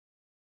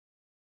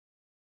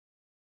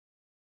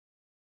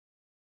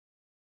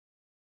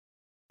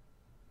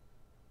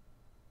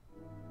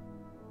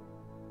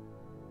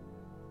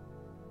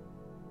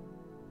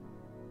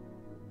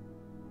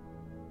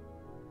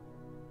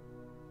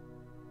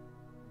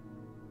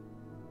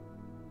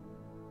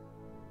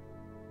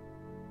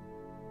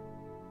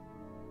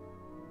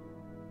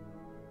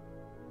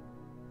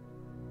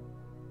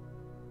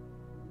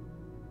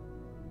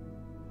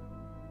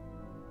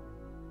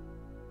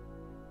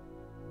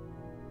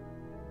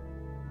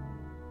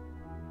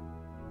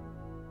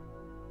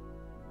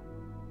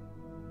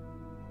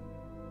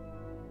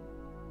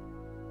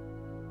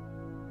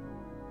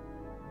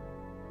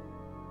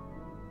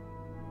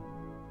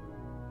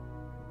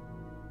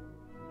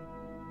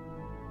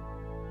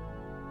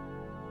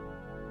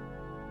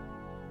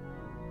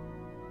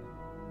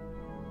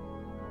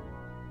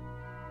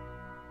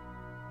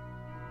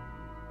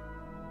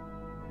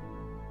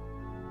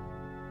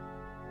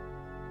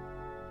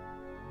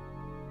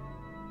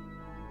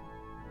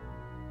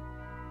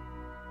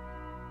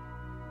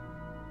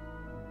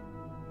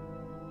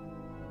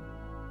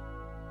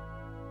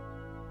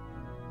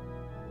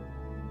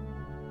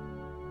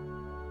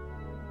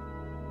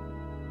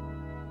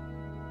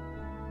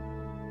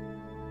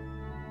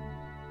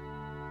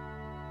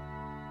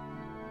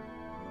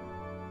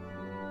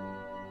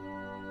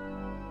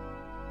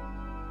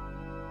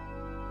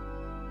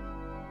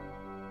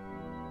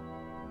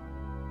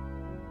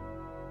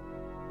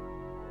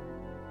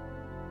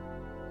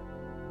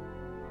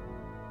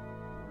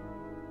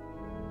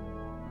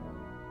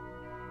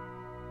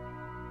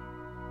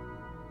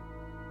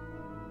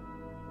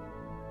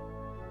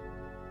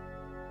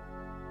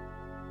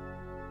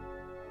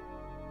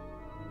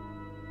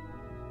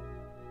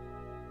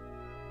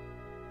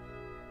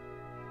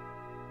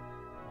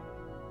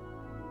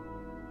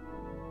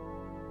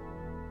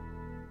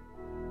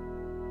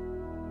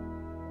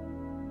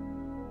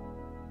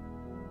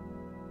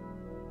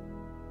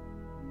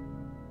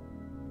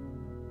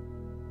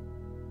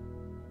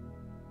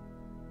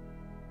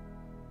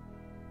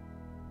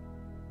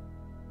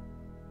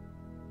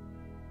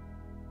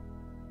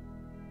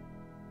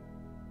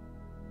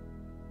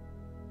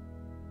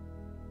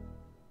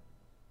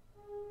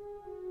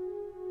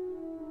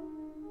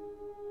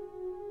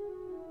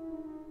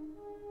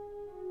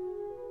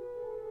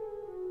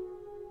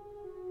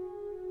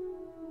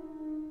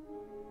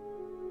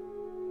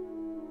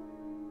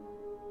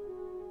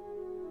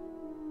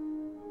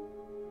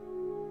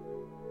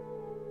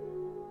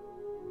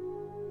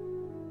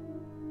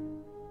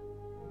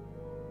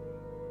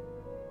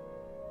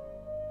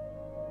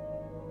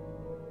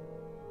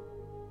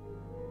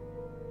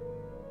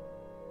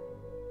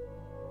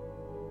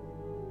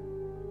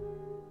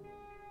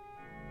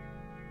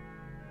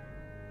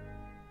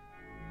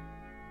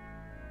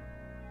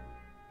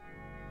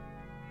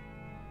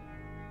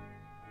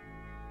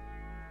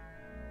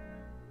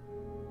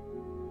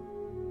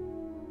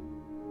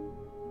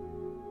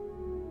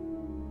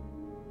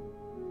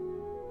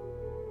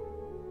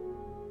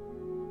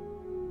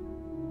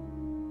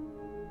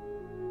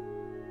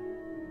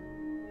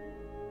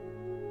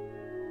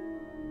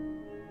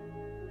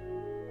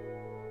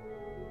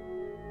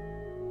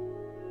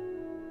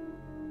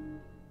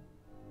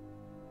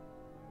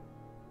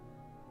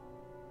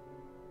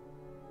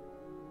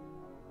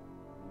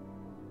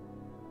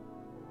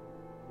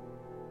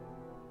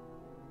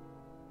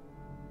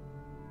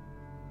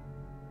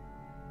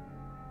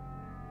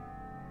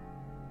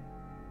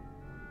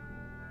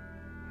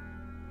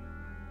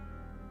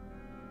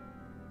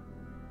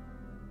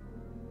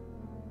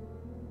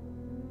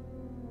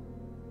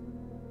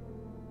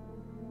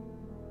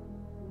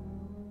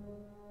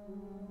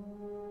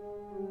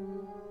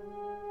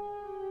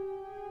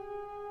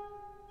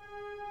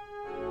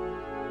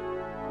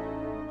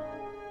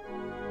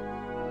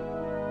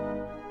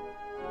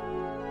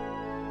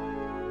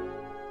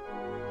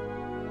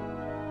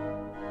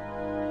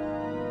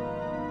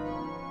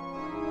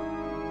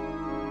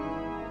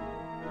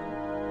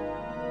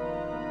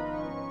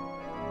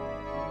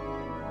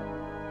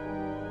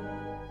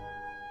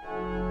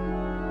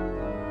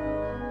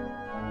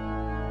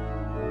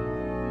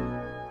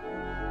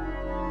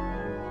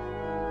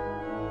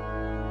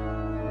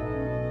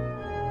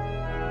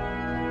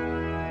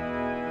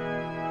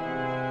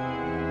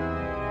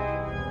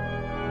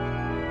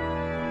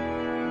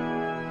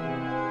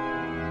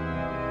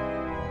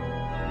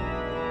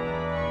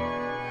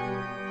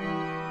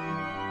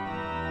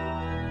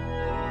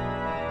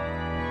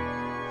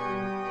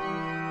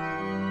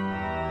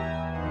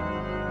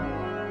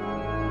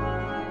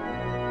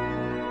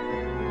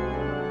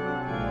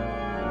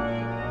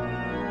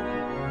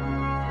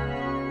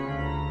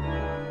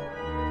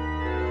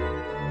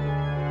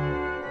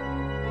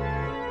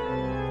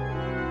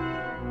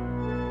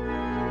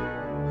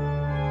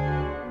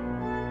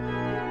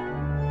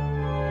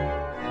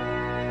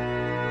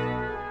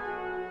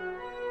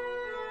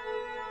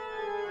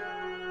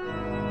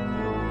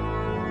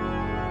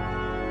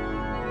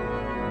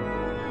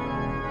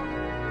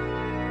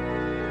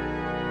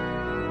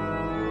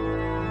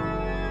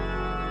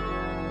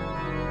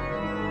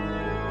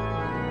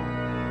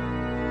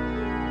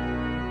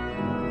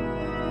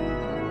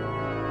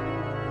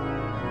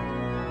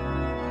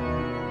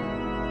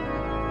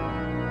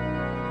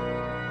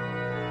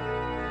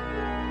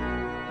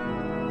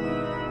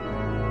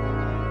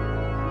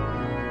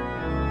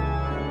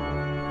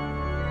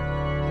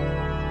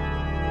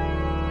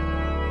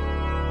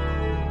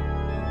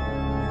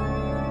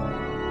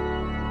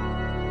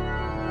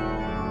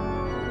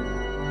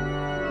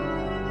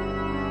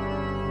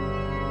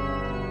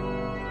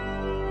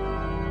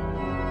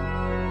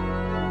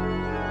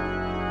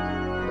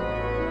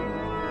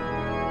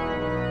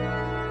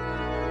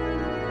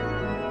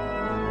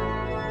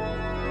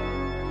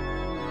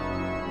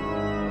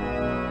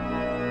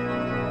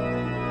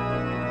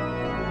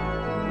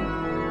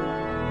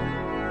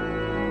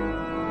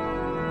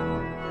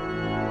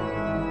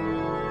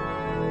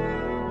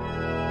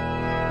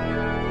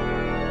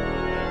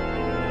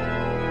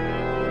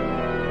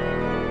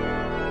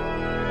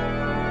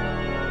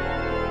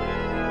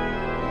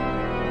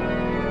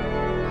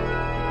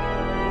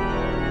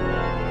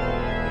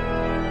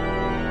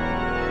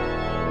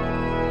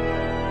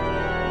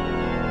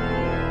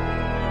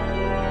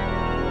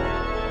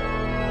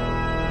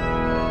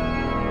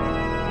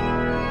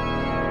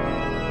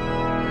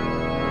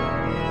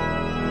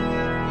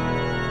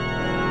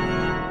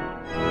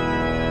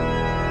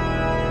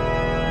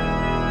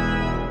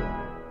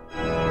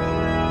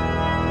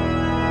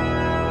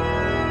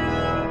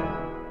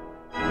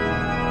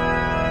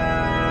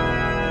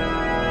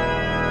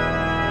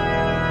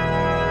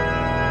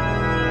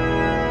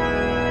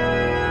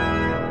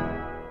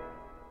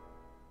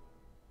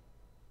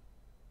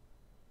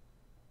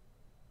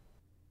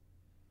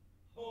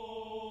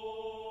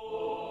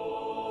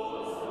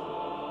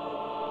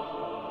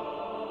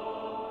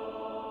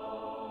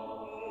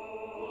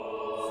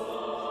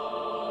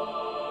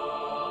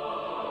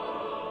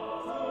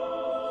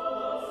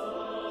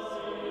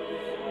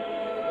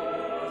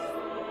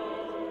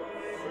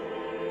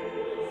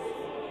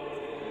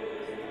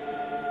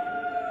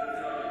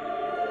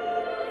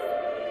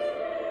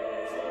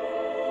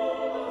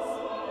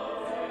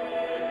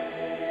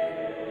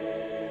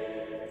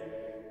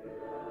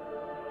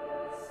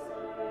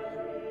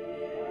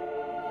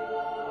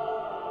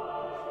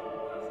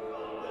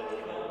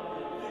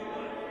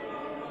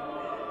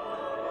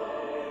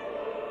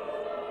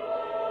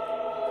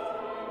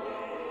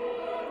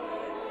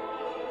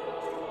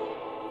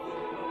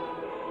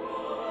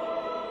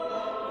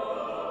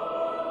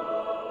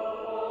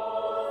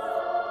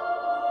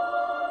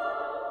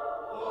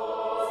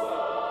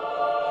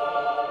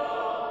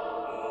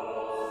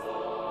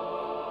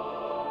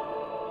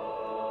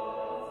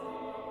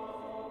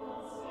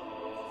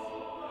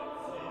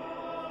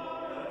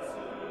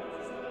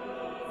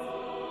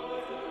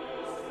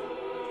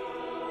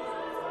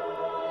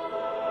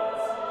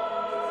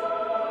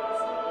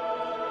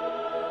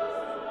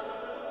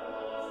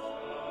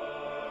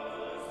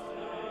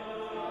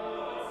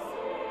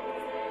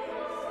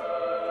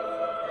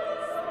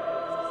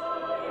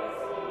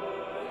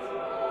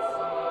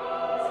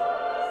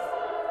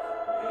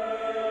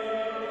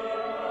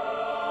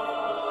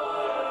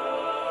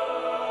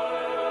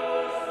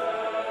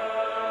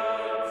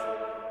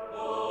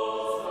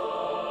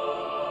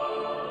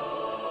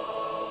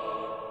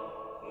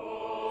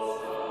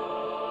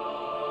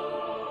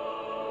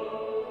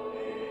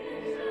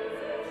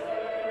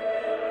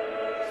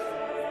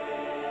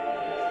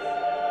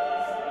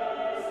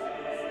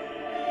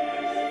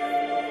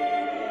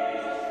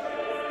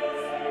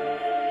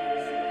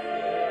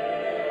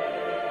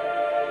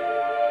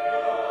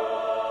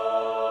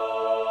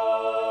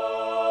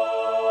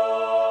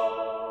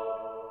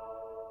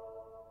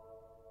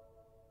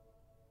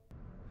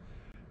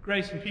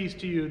Grace and peace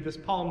to you this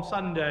Palm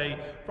Sunday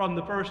from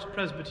the First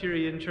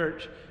Presbyterian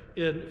Church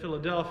in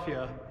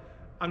Philadelphia.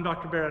 I'm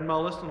Dr. Baron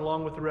Mullis, and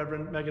along with the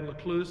Reverend Megan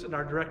Lecluse and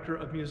our Director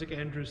of Music,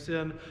 Andrew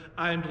Sin,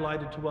 I am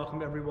delighted to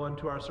welcome everyone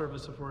to our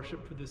service of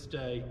worship for this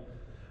day.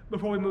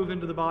 Before we move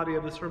into the body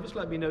of the service,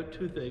 let me note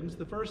two things.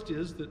 The first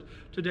is that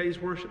today's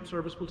worship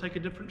service will take a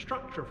different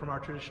structure from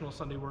our traditional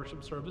Sunday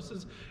worship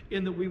services,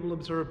 in that we will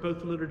observe both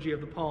the Liturgy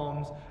of the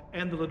Palms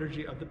and the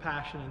Liturgy of the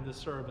Passion in this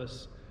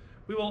service.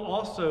 We will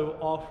also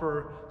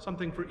offer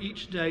something for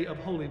each day of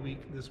Holy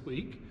Week this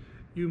week.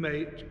 You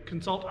may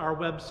consult our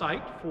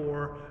website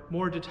for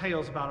more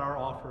details about our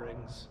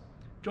offerings.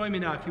 Join me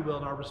now, if you will,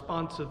 in our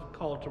responsive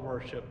call to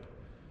worship.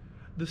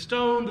 The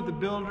stone that the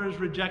builders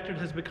rejected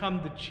has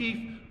become the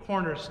chief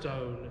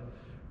cornerstone.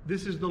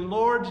 This is the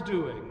Lord's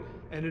doing,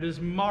 and it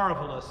is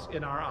marvelous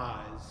in our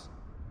eyes.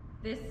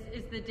 This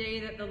is the day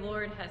that the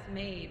Lord has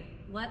made.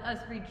 Let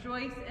us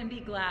rejoice and be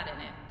glad in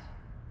it.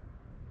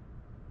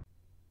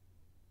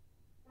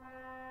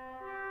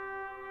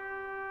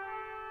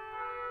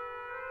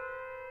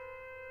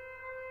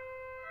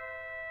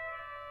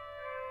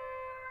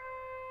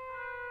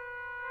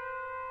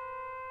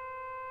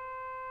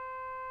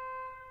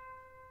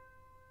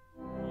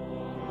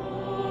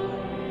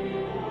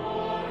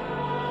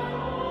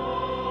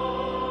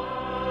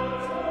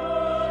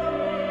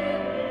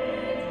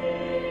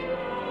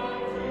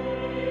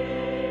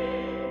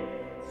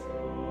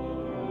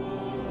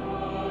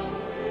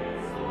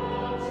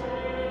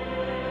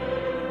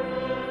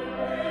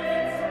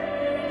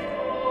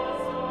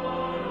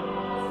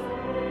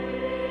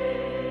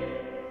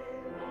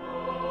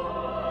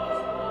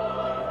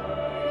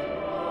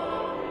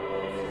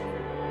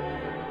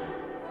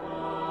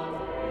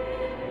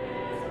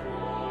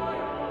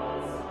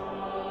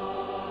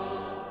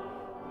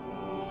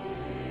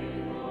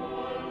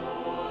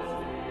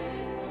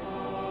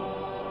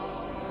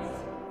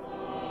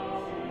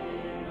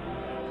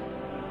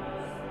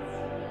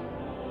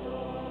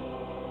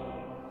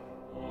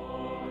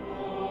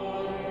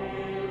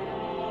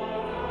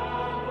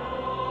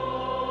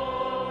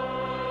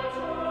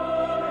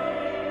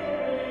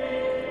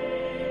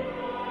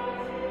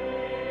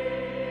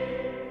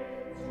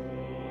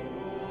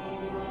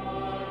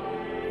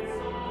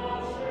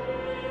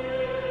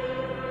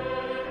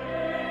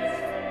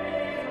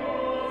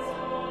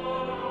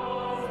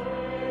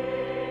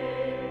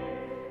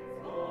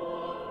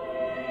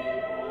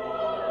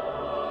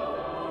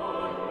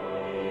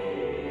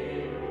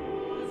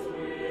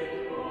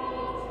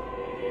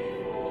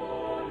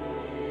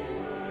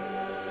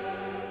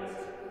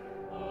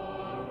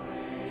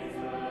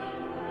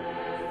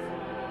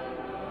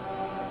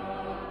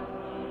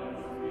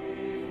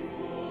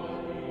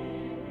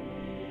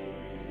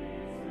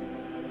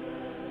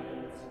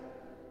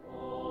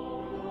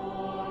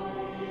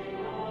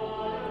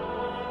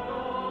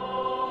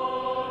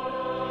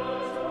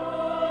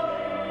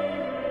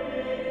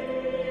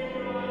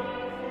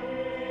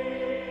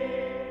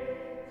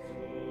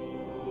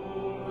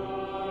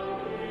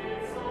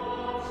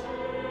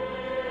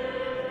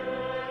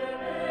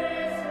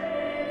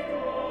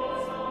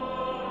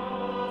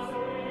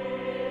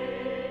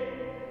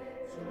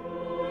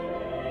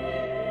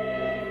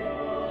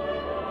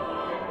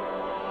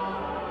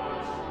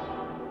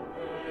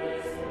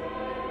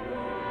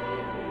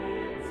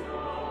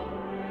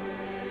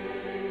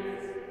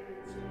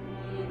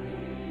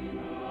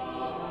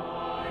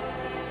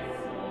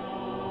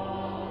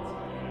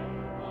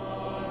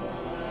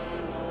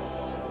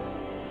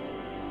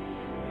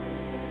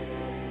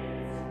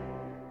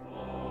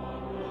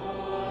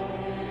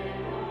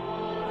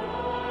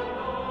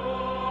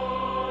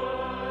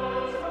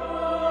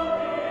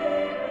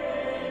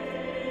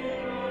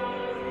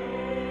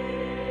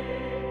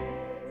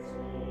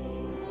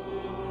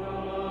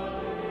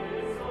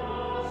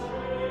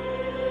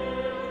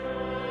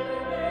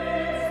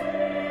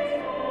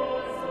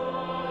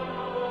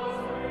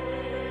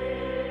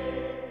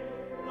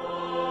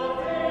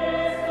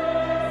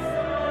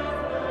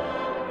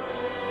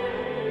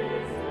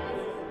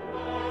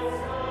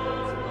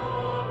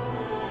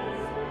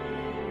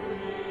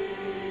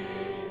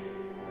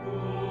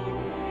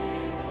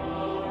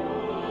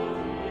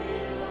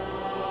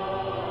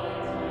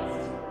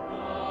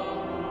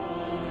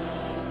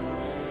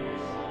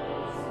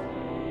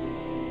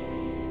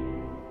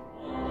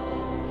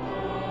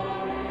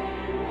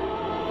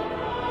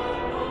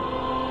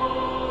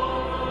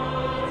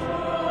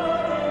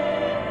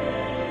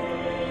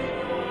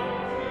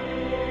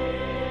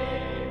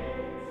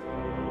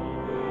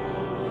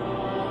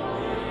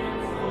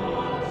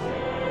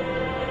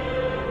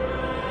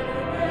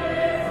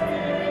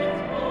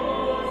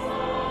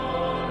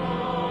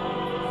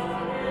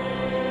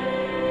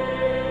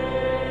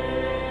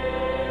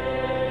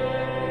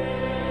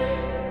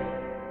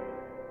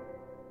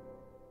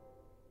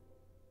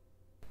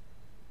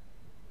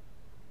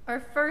 Our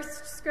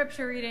first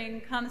scripture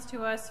reading comes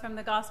to us from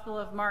the Gospel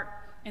of Mark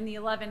in the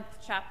 11th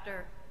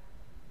chapter.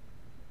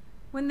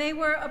 When they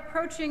were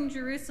approaching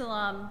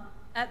Jerusalem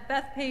at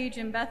Bethphage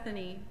and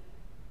Bethany,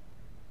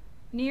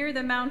 near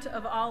the Mount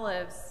of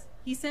Olives,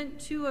 he sent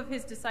 2 of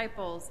his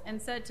disciples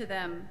and said to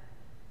them,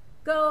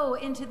 "Go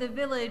into the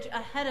village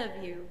ahead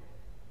of you,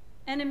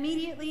 and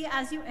immediately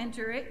as you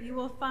enter it, you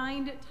will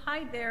find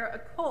tied there a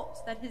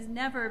colt that has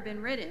never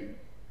been ridden.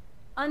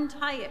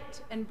 Untie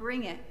it and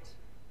bring it.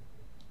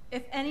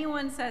 If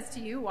anyone says to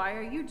you, 'Why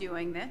are you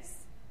doing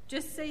this?'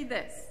 just say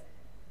this: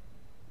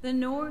 'The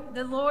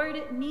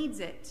Lord needs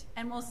it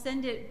and will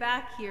send it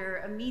back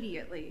here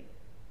immediately.'"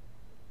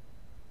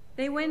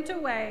 They went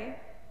away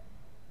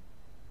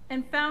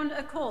and found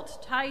a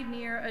colt tied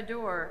near a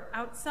door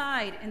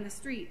outside in the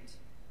street.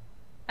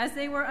 As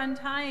they were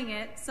untying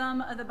it, some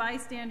of the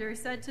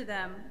bystanders said to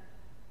them,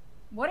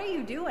 "What are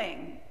you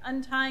doing,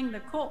 untying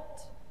the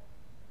colt?"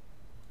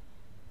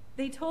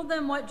 They told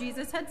them what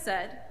Jesus had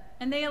said,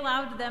 and they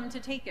allowed them to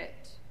take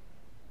it.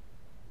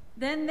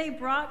 Then they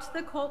brought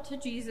the colt to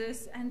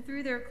Jesus and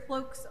threw their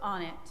cloaks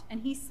on it,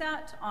 and he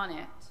sat on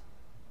it.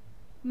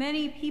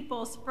 Many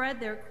people spread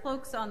their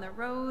cloaks on the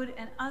road,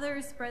 and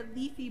others spread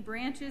leafy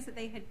branches that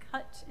they had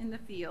cut in the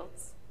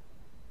fields.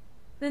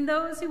 Then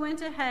those who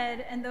went ahead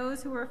and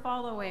those who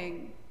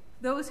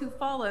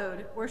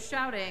followed were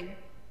shouting,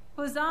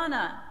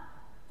 "Hosanna!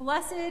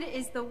 Blessed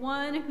is the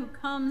one who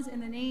comes in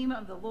the name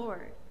of the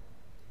Lord.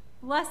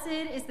 Blessed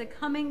is the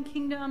coming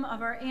kingdom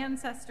of our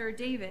ancestor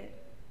David.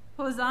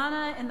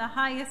 Hosanna in the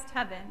highest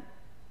heaven."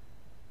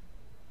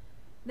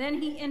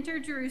 Then he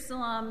entered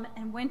Jerusalem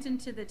and went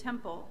into the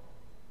temple.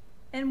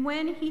 And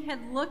when he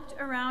had looked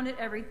around at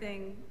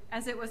everything,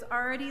 as it was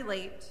already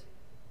late,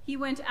 he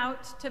went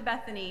out to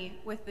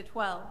Bethany with the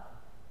 12.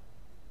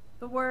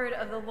 The word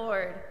of the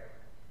Lord.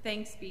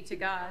 Thanks be to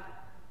God.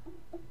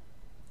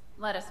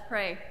 Let us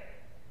pray.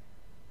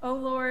 O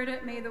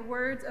Lord, may the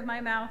words of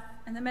my mouth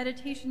and the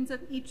meditations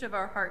of each of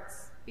our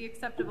hearts be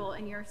acceptable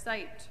in your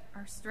sight,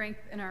 our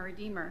strength and our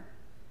Redeemer.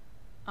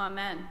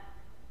 Amen.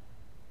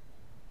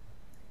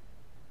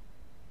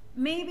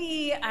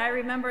 Maybe I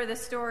remember the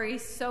story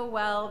so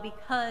well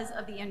because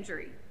of the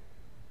injury.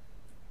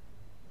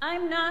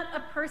 I'm not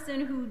a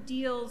person who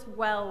deals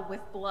well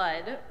with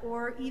blood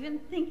or even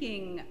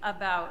thinking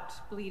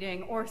about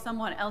bleeding or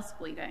someone else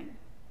bleeding.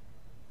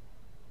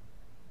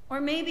 Or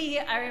maybe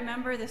I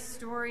remember the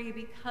story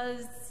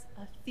because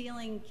of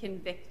feeling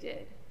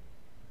convicted.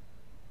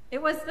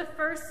 It was the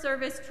first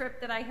service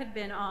trip that I had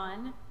been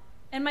on,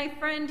 and my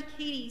friend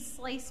Katie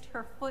sliced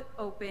her foot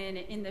open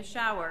in the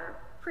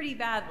shower pretty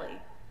badly.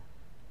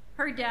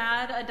 Her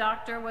dad, a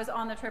doctor, was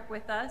on the trip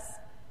with us,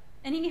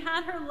 and he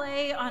had her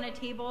lay on a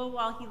table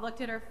while he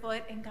looked at her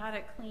foot and got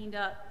it cleaned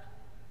up.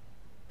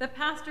 The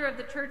pastor of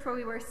the church where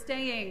we were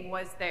staying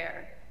was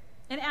there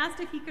and asked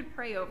if he could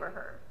pray over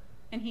her,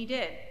 and he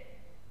did.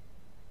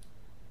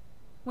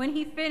 When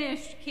he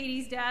finished,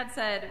 Katie's dad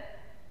said,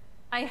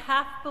 "I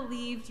half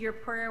believed your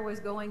prayer was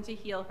going to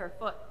heal her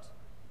foot."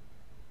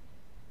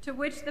 To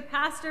which the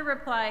pastor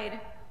replied,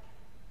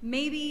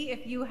 "Maybe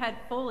if you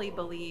had fully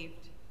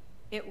believed,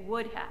 it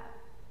would have."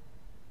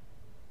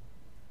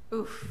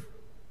 Oof.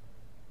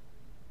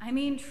 I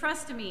mean,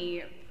 trust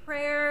me,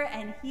 prayer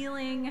and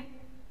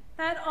healing,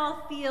 that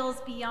all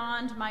feels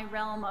beyond my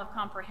realm of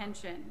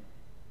comprehension.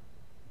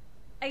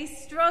 I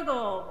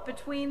struggle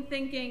between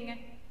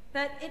thinking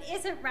that it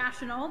isn't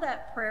rational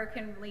that prayer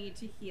can lead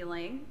to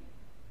healing,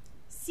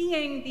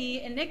 seeing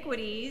the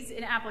iniquities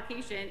in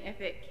application if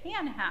it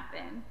can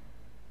happen.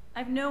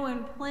 I've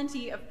known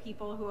plenty of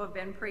people who have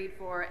been prayed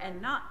for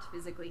and not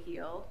physically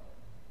healed.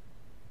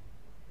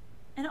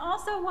 And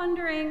also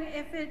wondering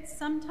if it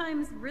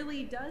sometimes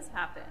really does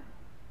happen,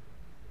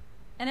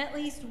 and at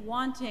least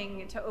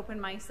wanting to open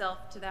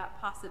myself to that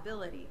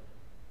possibility.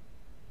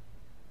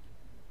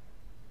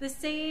 The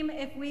same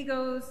it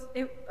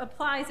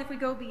applies if we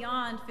go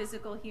beyond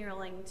physical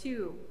healing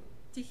too,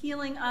 to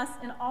healing us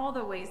in all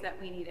the ways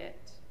that we need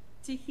it,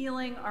 to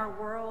healing our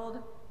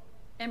world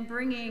and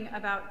bringing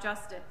about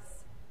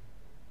justice.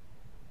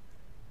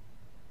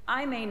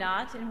 I may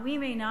not, and we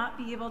may not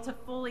be able to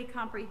fully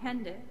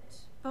comprehend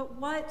it, but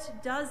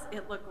what does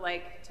it look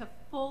like to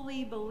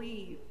fully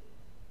believe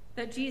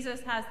that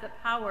Jesus has the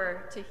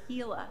power to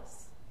heal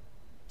us,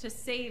 to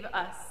save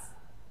us?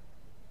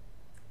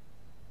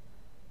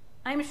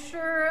 I'm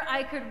sure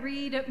I could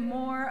read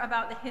more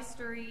about the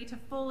history to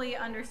fully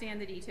understand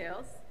the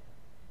details.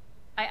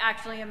 I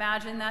actually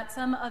imagine that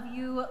some of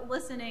you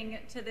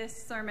listening to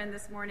this sermon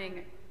this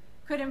morning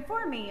could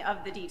inform me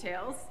of the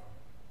details.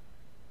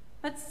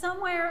 But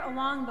somewhere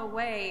along the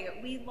way,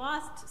 we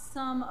lost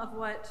some of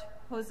what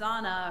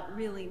Hosanna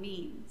really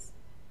means.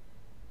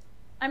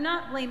 I'm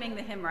not blaming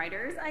the hymn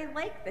writers. I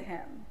like the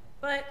hymn,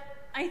 but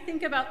I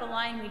think about the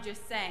line we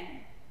just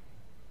sang,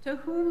 "To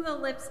whom the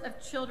lips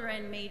of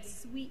children made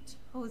sweet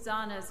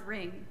hosannas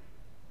ring."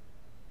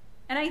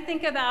 And I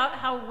think about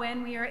how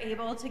when we are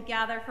able to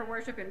gather for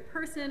worship in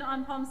person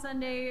on Palm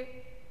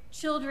Sunday,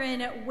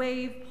 children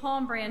wave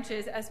palm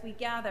branches as we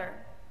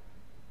gather.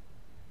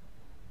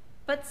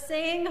 But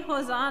saying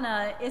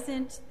Hosanna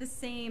isn't the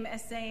same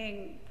as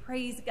saying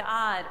praise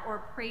God or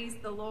praise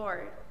the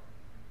Lord.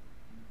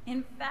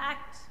 In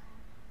fact,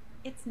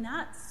 it's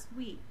not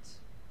sweet.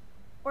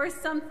 or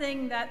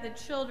something that the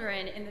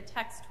children in the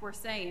text were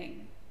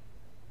saying.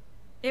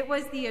 It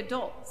was the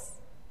adults,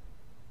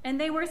 and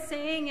they were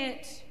saying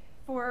it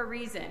for a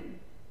reason.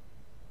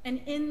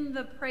 And in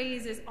the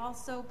praise is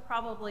also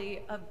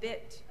probably a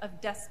bit of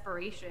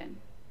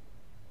desperation.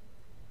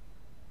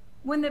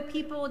 When the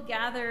people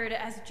gathered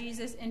as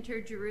Jesus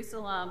entered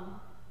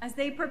Jerusalem, as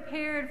they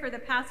prepared for the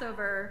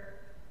Passover,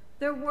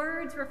 their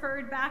words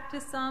referred back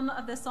to some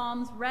of the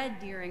Psalms read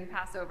during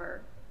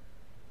Passover,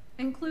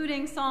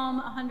 including Psalm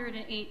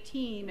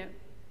 118,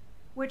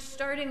 which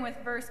starting with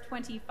verse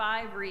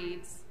 25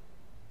 reads,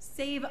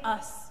 "Save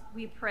us,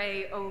 we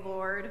pray, O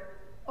Lord.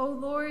 O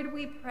Lord,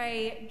 we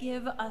pray,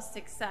 give us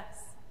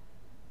success.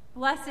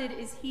 Blessed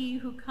is he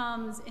who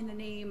comes in the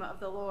name of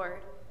the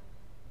Lord."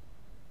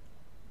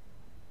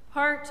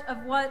 Part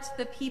of what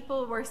the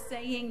people were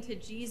saying to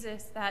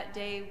Jesus that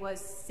day was,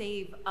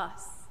 "Save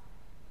us."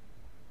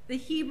 The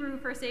Hebrew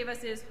for save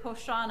us is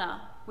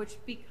Hoshana,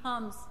 which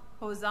becomes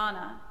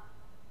Hosanna.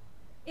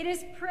 It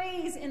is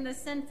praise in the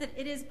sense that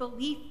it is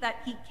belief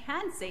that he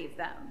can save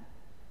them,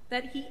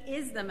 that he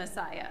is the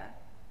Messiah.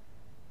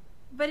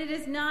 But it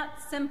is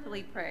not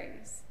simply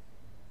praise.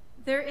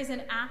 There is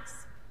an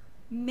ask,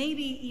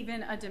 maybe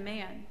even a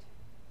demand,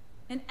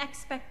 an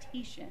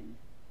expectation.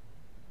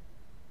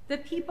 The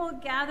people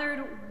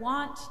gathered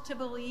want to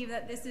believe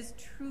that this is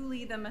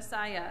truly the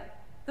Messiah,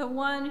 the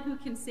one who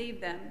can save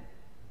them.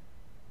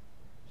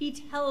 He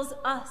tells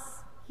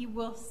us he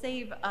will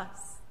save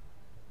us.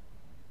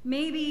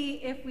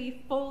 Maybe if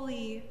we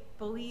fully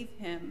believe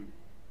him,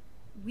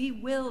 we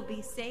will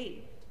be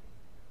saved.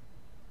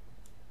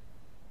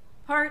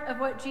 Part of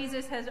what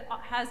Jesus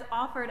has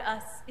offered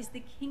us is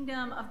the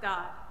kingdom of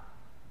God,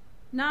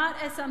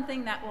 not as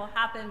something that will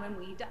happen when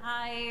we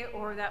die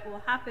or that will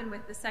happen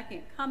with the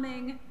second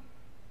coming,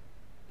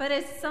 but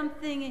as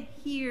something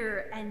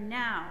here and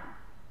now,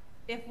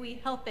 if we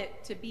help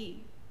it to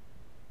be.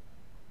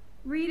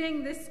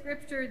 Reading this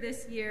scripture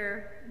this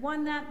year,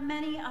 one that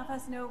many of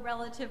us know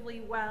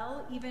relatively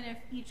well, even if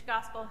each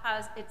gospel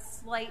has its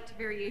slight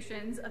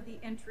variations of the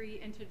entry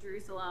into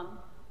Jerusalem.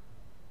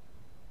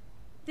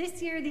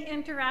 This year, the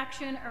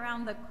interaction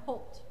around the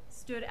colt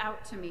stood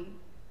out to me.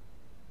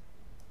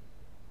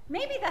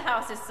 Maybe the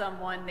house is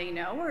someone they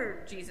know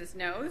or Jesus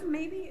knows,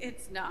 maybe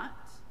it's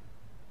not.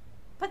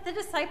 But the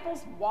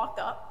disciples walk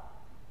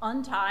up,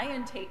 untie,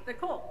 and take the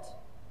colt.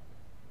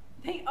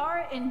 They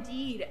are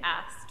indeed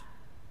asked,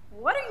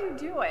 "What are you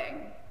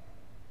doing?"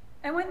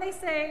 And when they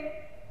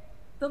say,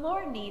 "The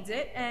Lord needs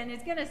it and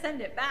is going to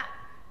send it back,"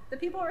 the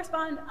people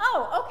respond,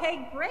 "Oh,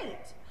 okay,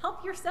 great.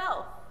 Help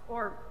yourself,"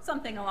 or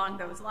something along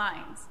those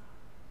lines.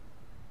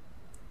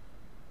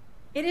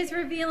 It is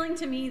revealing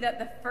to me that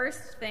the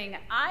first thing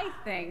I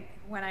think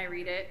when I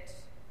read it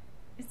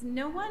is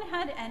no one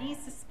had any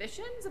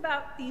suspicions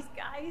about these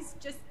guys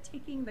just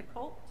taking the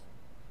colt.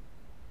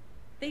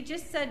 They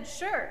just said,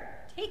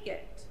 "Sure, take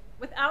it,"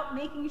 without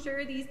making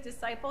sure these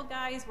disciple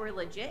guys were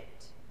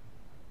legit.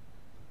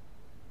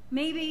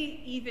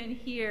 Maybe even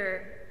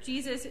here,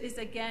 Jesus is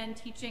again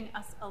teaching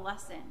us a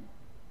lesson,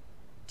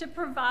 to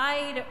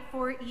provide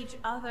for each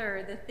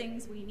other the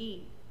things we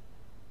need,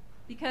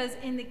 because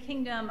in the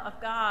kingdom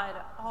of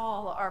God,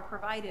 all are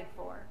provided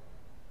for.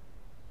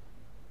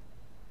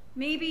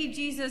 Maybe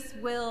Jesus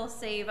will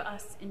save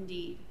us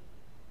indeed,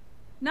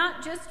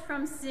 not just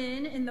from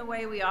sin in the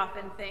way we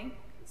often think,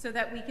 so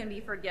that we can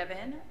be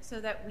forgiven, so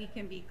that we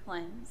can be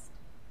cleansed.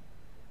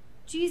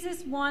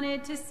 Jesus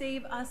wanted to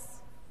save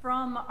us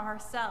from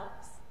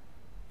ourselves,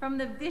 from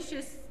the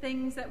vicious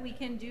things that we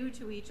can do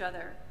to each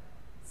other,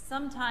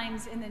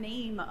 sometimes in the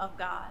name of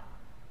God.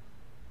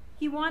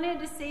 He wanted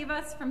to save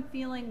us from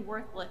feeling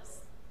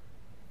worthless,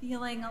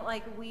 feeling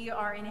like we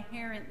are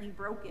inherently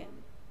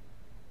broken.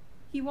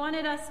 He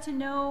wanted us to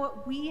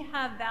know we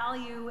have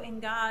value in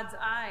God's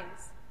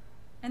eyes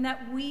and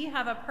that we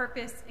have a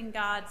purpose in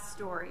God's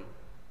story.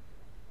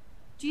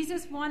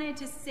 Jesus wanted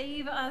to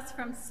save us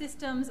from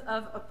systems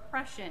of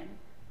oppression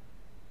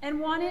and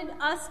wanted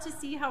us to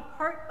see how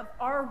part of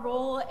our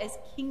role as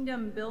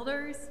kingdom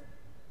builders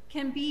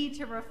can be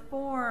to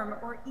reform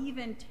or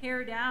even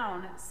tear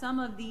down some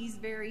of these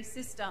very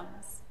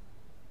systems.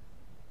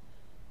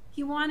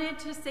 He wanted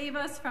to save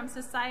us from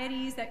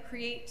societies that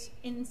create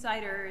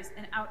insiders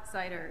and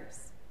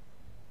outsiders,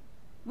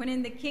 when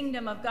in the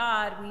kingdom of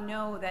God, we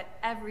know that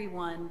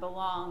everyone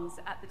belongs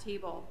at the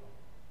table.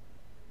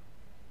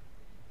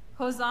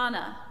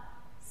 Hosanna,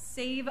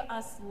 save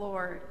us,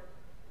 Lord.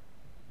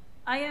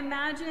 I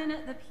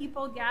imagine the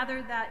people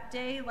gathered that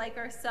day, like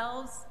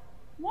ourselves,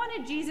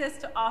 wanted Jesus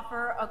to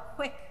offer a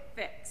quick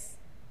fix,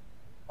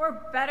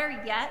 or better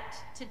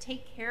yet, to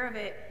take care of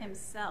it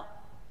himself.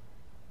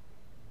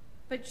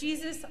 But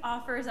Jesus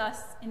offers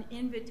us an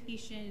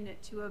invitation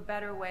to a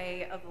better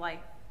way of life.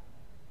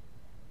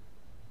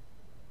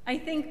 I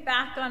think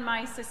back on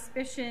my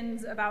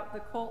suspicions about the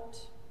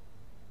colt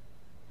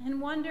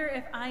and wonder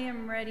if I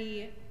am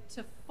ready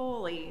to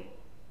fully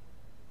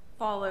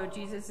follow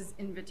Jesus'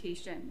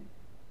 invitation.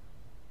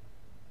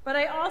 But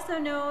I also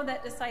know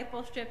that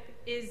discipleship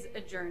is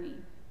a journey,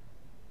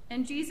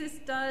 And Jesus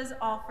does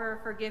offer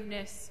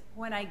forgiveness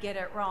when I get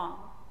it wrong,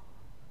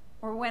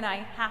 or when I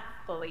half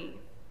believe.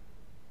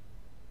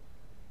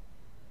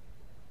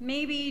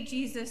 Maybe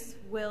Jesus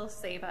will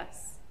save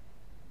us.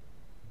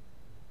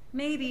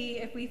 Maybe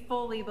if we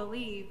fully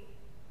believe,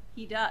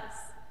 he does.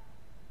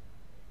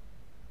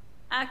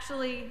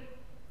 Actually,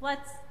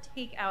 let's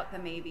take out the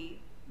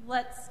maybe.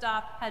 Let's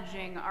stop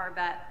hedging our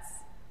bets.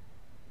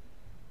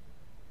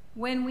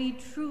 When we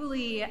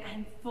truly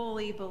and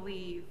fully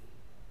believe,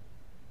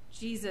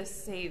 Jesus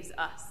saves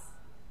us.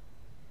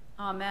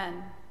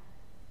 Amen.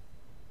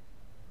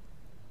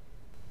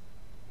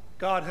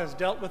 God has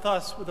dealt with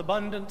us with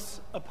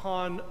abundance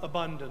upon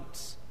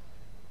abundance,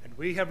 and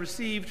we have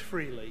received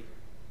freely.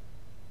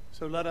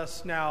 So let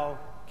us now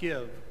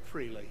give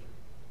freely.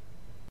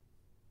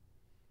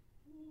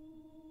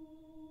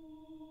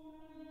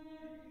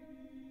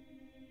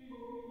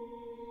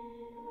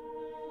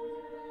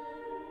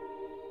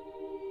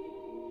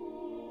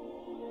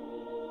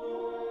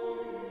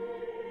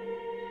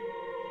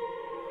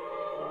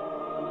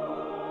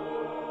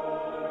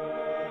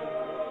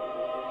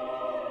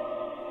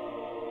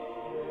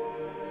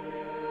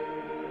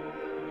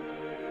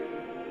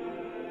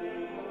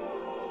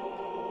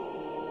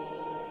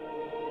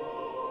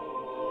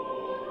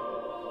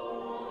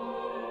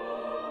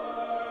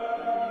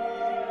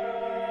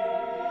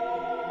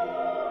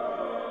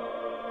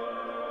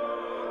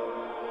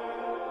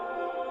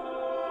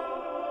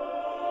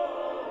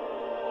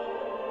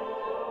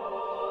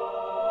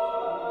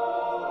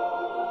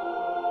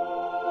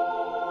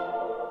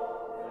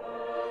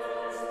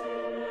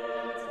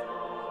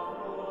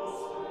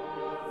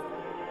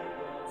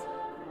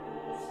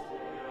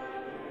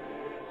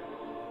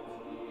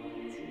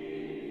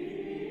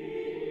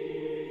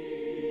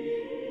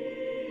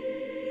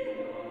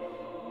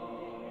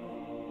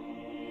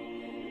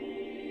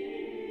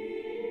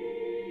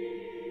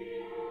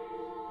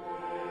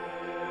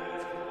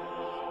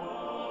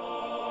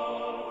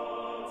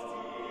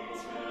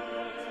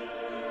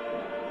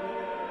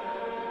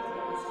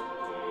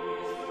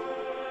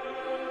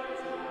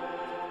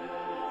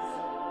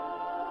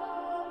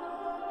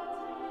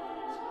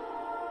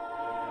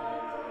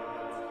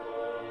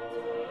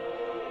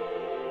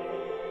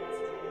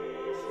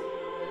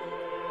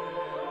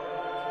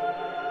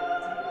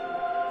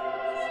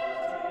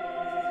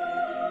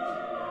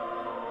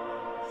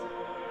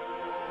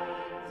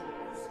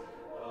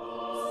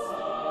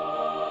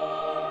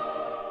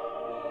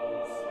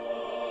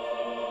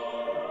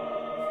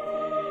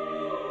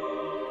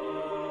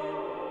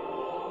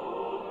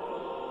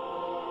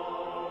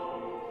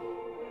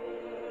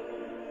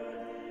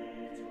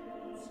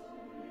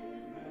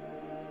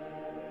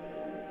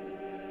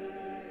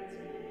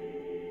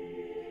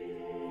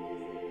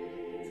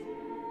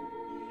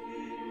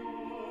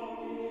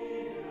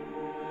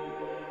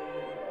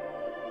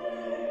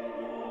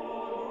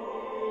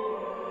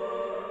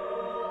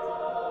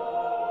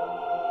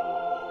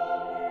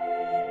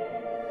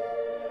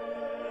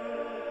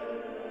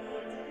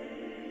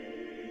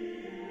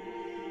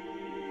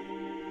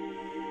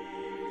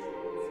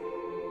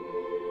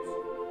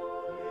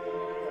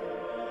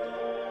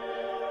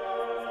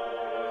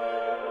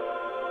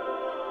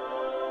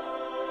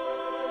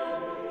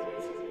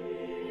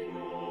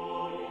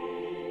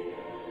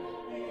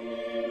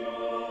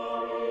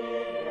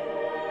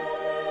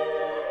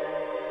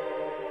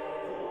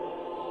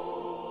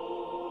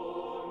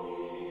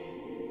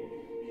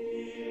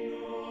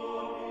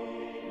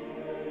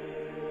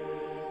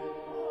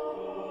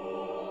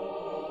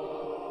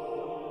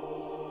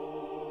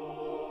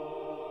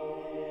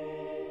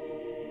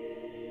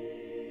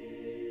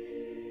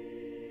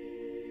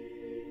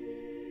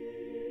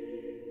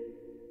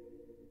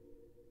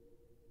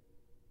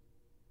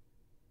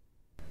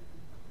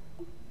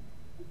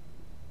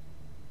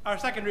 Our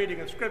second reading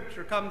of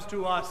Scripture comes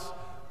to us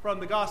from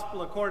the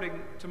Gospel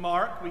according to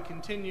Mark. We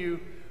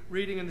continue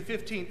reading in the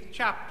 15th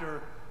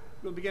chapter.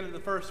 We'll begin at the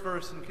first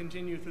verse and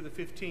continue through the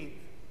 15th.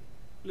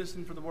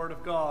 Listen for the word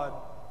of God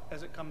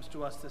as it comes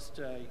to us this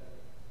day.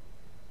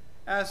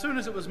 As soon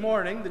as it was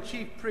morning, the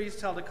chief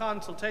priests held a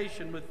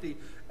consultation with the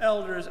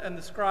elders and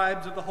the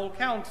scribes of the whole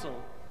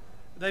council.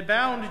 They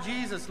bound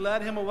Jesus,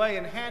 led him away,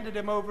 and handed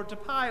him over to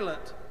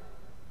Pilate.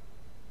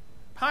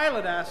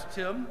 Pilate asked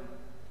him,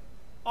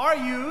 "Are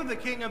you the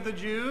king of the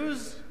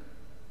Jews?"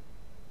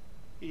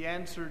 He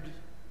answered,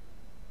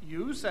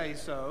 "You say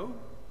so."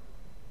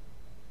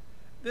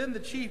 Then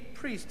the chief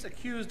priests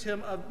accused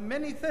him of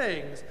many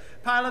things.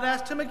 Pilate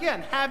asked him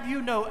again, "Have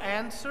you no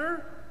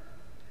answer?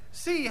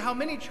 See how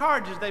many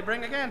charges they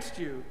bring against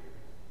you."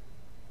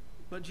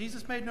 But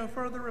Jesus made no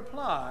further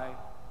reply,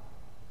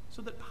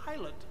 so that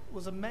Pilate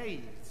was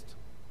amazed.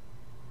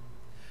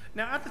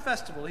 Now at the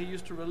festival he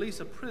used to release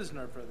a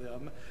prisoner for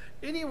them,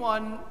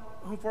 anyone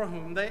for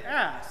whom they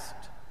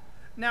asked.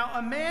 Now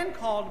a man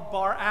called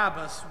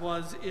Barabbas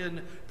was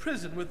in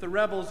prison with the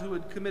rebels who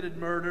had committed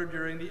murder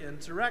during the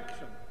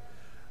insurrection.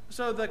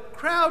 So the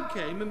crowd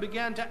came and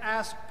began to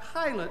ask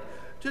Pilate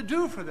to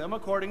do for them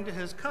according to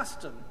his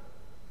custom.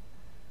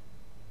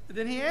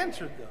 Then he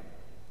answered them,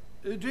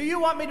 "Do you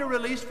want me to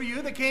release for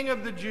you the king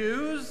of the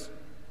Jews?"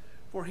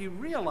 For he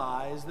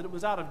realized that it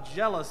was out of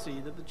jealousy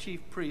that the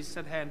chief priests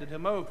had handed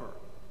him over.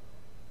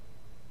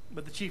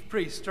 But the chief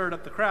priests stirred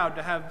up the crowd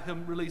to have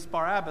him release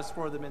Barabbas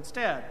for them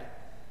instead.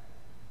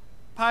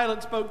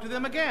 Pilate spoke to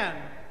them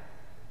again.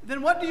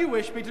 "Then what do you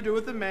wish me to do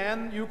with the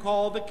man you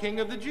call the king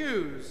of the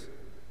Jews?"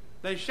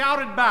 They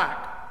shouted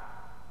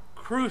back,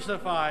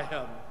 "Crucify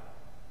him."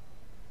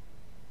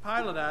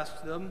 Pilate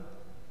asked them,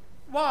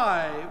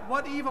 "Why?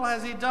 What evil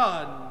has he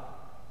done?"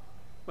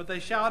 But they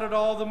shouted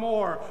all the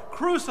more,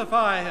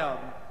 "Crucify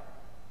him!"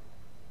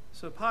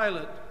 So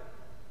Pilate,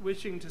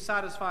 wishing to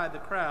satisfy the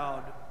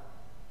crowd,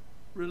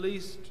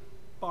 released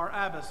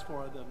Barabbas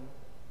for them.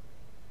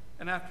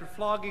 And after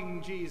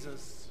flogging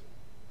Jesus,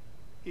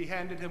 he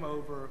handed him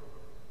over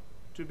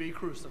to be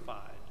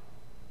crucified.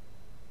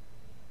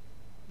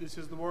 This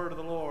is the word of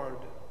the Lord.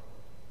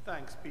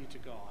 Thanks be to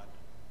God.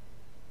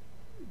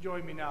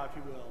 Join me now, if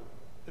you will,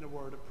 in a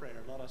word of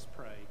prayer. Let us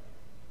pray.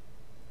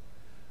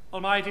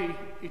 Almighty,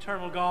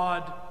 eternal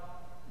God,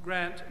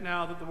 grant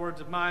now that the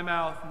words of my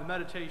mouth and the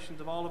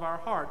meditations of all of our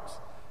hearts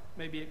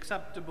may be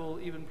acceptable,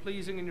 even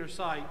pleasing in your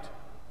sight,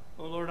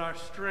 O Lord, our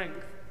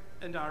strength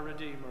and our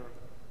Redeemer.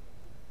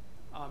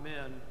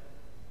 Amen.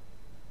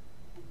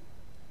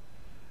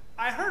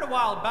 I heard a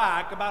while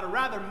back about a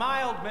rather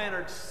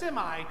mild-mannered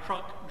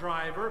semi-truck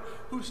driver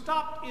who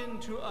stopped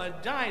into a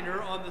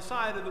diner on the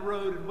side of the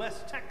road in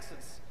West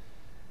Texas.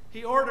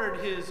 He ordered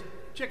his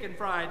chicken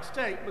fried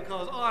steak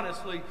because,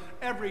 honestly,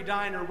 every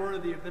diner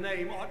worthy of the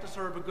name ought to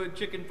serve a good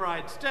chicken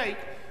fried steak,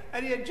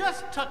 and he had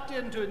just tucked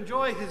in to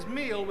enjoy his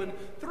meal when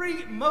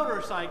 3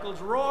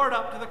 motorcycles roared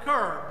up to the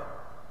curb.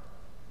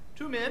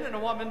 2 men and a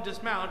woman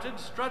dismounted,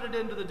 strutted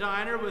into the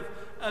diner with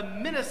a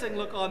menacing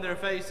look on their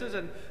faces,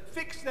 and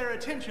fixed their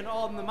attention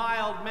on the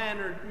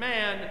mild-mannered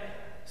man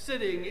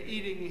sitting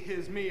eating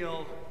his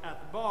meal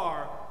at the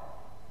bar.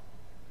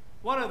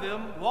 One of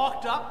them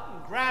walked up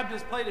and grabbed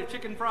his plate of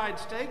chicken fried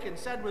steak and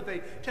said with a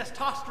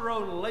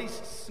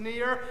testosterone-laced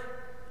sneer,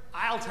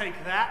 "I'll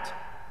take that."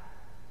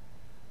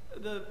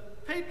 The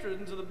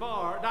patrons of the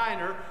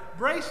diner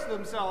braced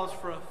themselves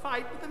for a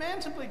fight, but the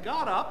man simply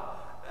got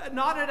up,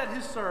 nodded at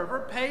his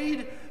server,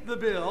 paid the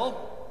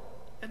bill,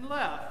 and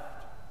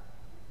left.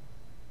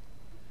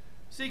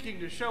 Seeking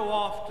to show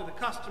off to the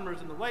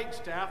customers and the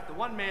waitstaff, the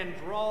one man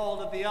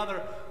drawled at the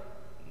other,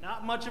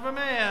 "Not much of a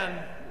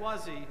man,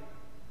 was he?"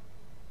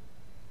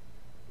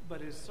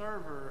 But his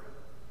server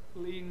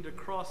leaned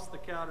across the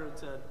counter and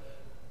said,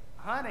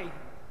 "Honey,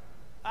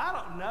 I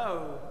don't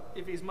know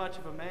if he's much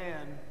of a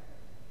man,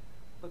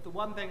 but the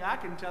one thing I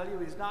can tell you,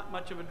 he's not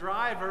much of a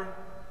driver.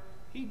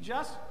 He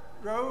just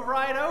drove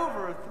right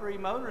over 3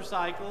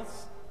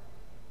 motorcycles."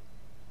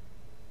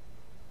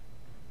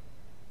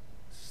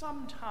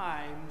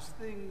 Sometimes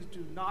things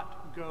do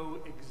not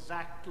go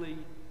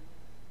exactly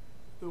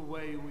the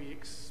way we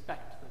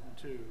expect them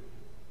to.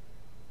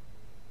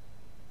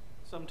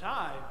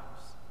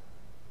 Sometimes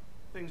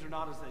things are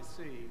not as they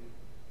seem.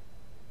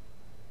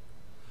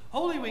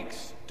 Holy Week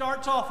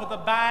starts off with a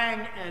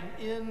bang and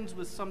ends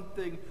with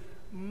something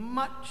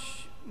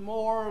much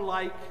more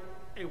like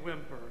a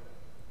whimper.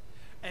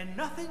 And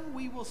nothing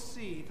we will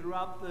see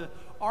throughout the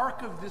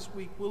arc of this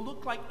week will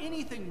look like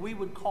anything we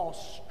would call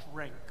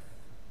strength.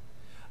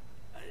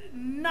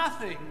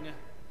 Nothing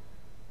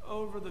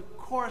over the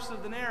course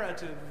of the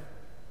narrative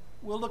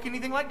will look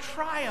anything like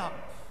triumph.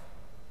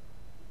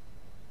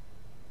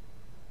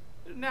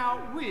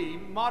 Now, we,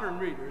 modern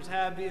readers,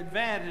 have the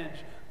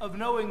advantage of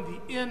knowing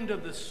the end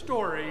of the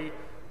story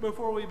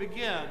before we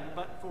begin.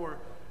 But for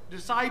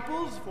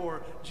disciples,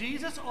 for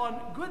Jesus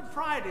on Good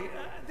Friday,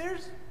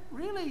 there's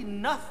really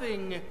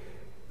nothing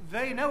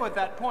they know at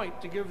that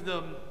point to give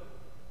them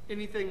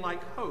anything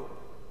like hope.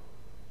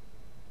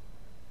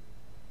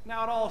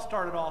 Now, it all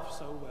started off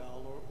so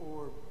well,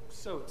 or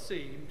so it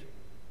seemed.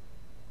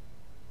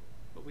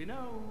 But we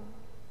know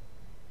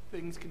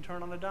things can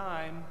turn on a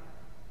dime.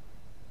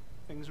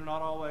 Things are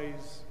not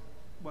always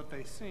what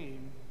they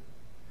seem.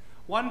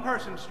 One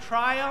person's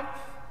triumph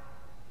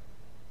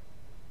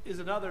is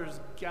another's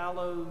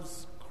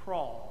gallows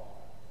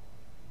crawl.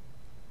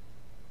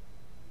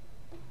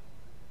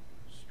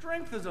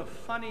 Strength is a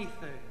funny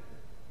thing.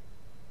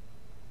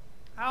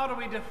 How do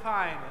we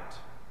define it?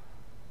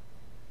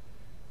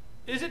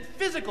 Is it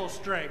physical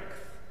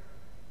strength?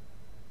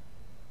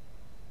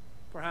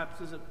 Perhaps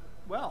is it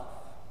wealth?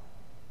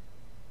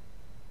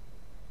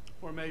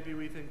 Or maybe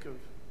we think of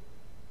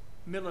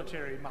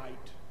military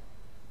might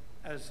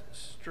as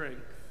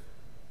strength.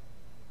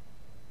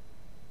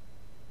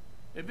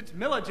 If it's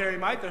military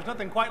might, there's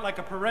nothing quite like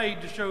a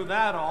parade to show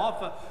that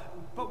off,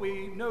 but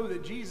we know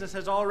that Jesus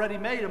has already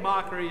made a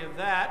mockery of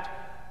that.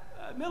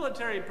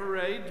 Military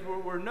parades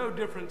were no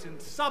different in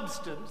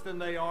substance than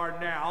they are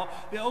now.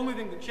 The only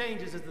thing that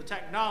changes is the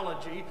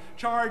technology,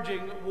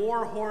 charging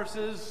war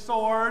horses,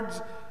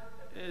 swords,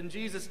 in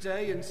Jesus'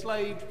 day,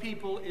 enslaved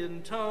people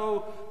in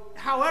tow.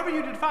 However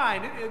you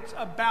define it, it's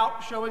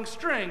about showing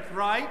strength,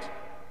 right?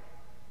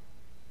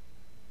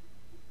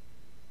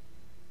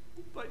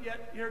 But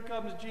yet here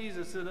comes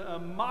Jesus in a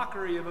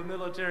mockery of a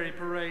military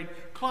parade,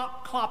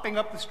 clopping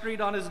up the street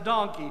on his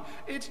donkey.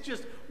 It's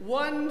just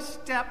one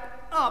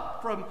step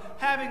up from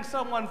having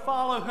someone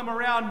follow him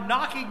around,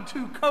 knocking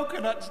two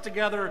coconuts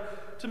together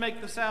to make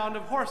the sound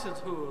of horses'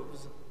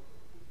 hooves.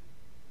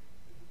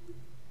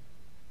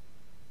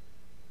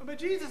 But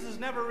Jesus has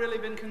never really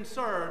been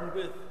concerned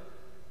with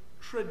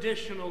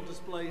traditional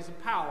displays of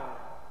power,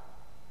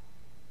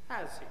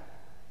 has he?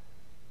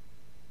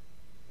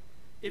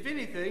 If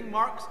anything,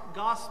 Mark's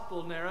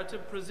gospel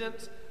narrative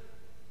presents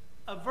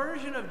a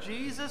version of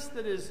Jesus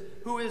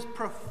who is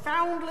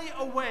profoundly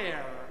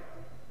aware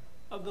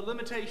of the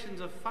limitations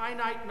of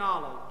finite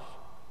knowledge,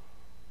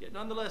 yet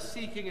nonetheless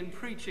seeking and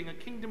preaching a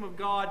kingdom of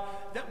God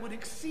that would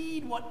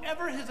exceed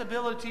whatever his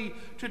ability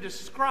to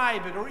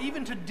describe it or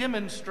even to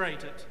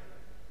demonstrate it.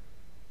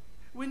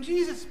 When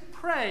Jesus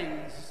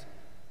prays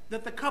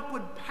that the cup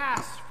would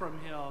pass from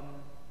him,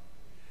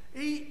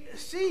 he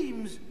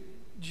seems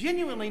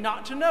genuinely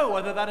not to know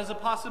whether that is a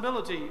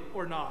possibility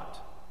or not.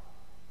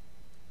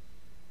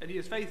 And he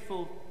is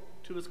faithful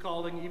to his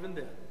calling even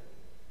then,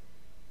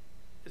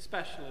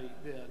 especially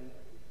then,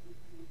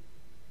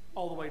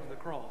 all the way to the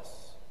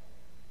cross.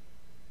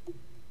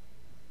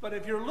 But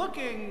if you're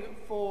looking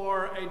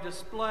for a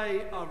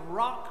display of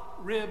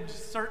rock-ribbed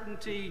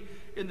certainty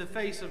in the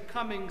face of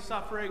coming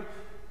suffering,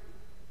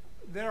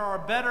 there are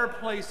better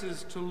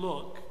places to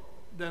look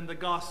than the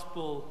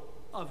Gospel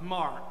of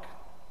Mark.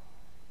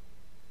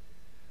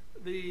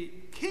 The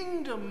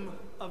kingdom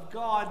of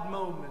God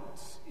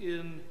moments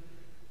in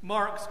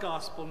Mark's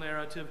gospel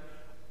narrative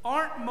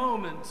aren't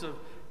moments of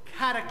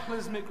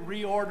cataclysmic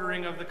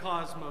reordering of the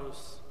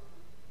cosmos.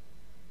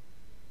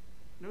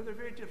 No, they're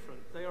very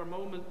different. They are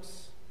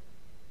moments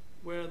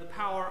where the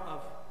power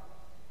of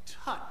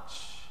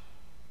touch,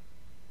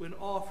 when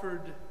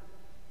offered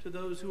to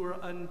those who are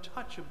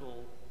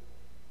untouchable,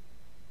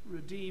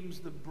 redeems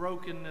the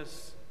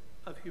brokenness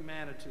of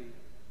humanity.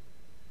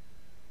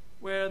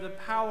 Where the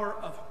power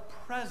of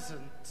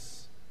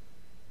presence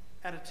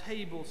at a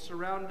table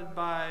surrounded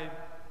by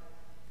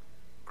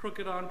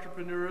crooked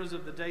entrepreneurs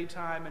of the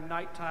daytime and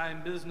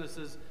nighttime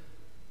businesses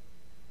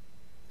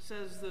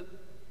says that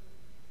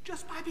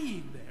just by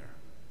being there,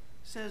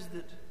 says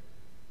that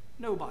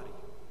nobody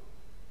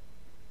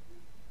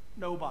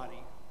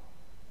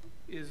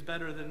is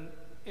better than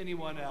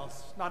anyone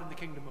else, not in the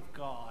kingdom of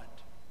God.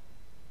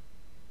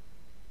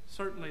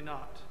 Certainly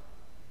not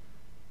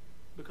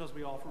because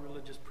we offer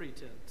religious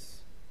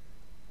pretense.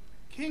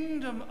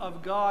 Kingdom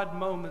of God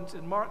moments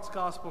in Mark's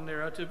gospel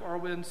narrative are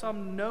when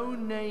some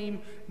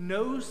no-name,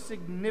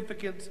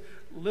 no-significance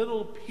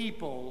little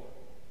people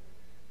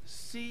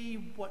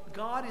see what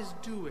God is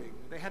doing.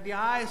 They have the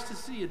eyes to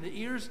see and the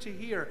ears to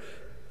hear,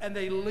 and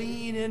they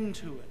lean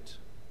into it.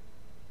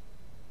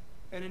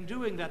 And in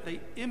doing that,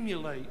 they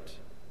emulate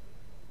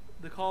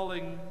the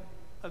calling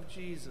of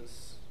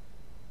Jesus.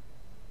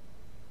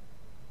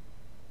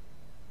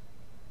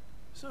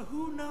 So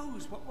who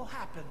knows what will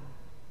happen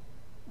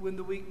when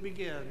the week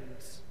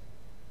begins?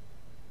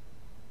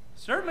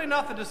 Certainly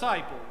not the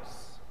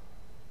disciples.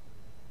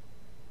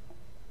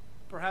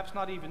 Perhaps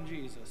not even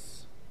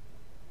Jesus.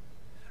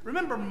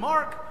 Remember,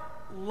 Mark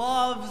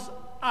loves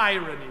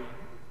irony,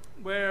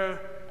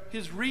 where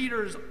his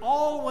readers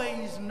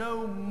always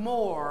know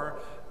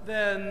more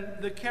than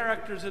the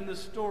characters in the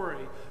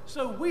story.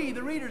 So we,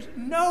 the readers,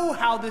 know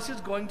how this is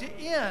going to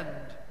end.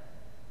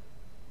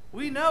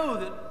 We know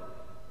that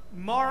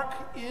Mark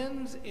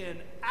ends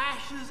in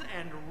ashes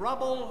and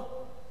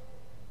rubble,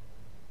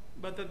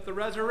 but that the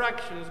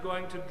resurrection is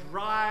going to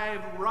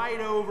drive right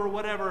over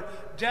whatever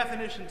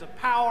definitions of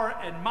power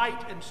and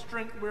might and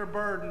strength we're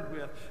burdened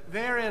with.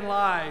 Therein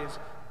lies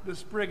the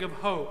sprig of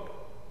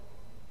hope.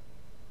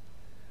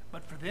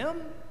 But for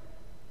them,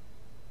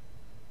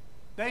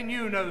 they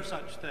knew no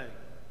such thing.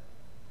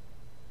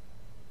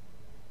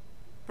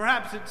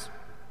 Perhaps it's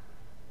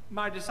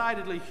my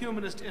decidedly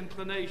humanist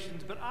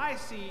inclinations, but I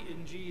see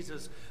in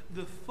Jesus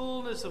the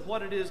fullness of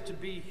what it is to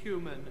be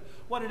human,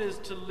 what it is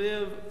to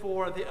live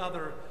for the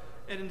other,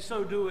 and in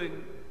so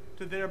doing,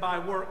 to thereby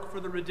work for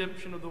the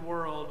redemption of the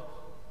world,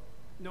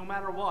 no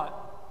matter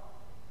what.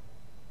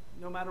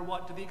 No matter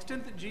what. To the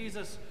extent that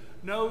Jesus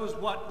knows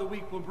what the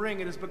week will bring,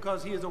 it is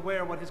because he is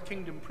aware what his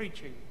kingdom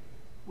preaching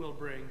will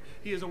bring.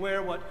 He is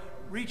aware what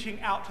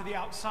reaching out to the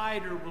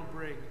outsider will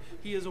bring.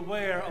 He is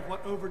aware of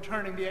what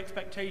overturning the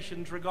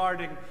expectations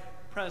regarding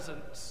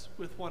presence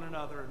with one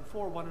another and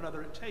for one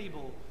another at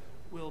table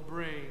will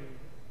bring.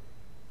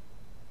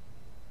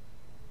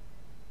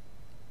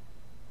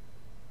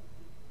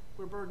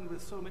 We're burdened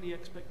with so many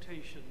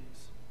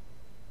expectations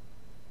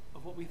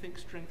of what we think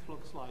strength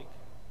looks like,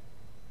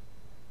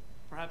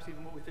 perhaps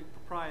even what we think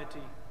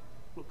propriety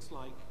looks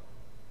like.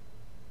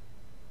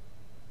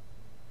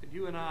 And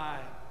you and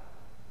I,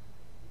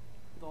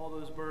 with all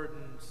those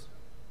burdens,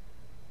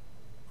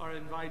 are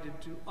invited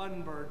to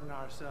unburden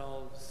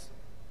ourselves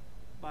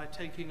by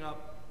taking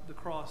up the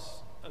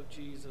cross of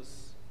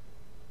Jesus,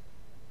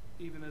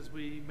 even as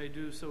we may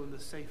do so in the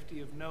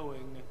safety of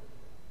knowing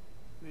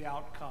the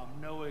outcome,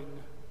 knowing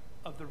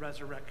of the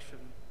resurrection.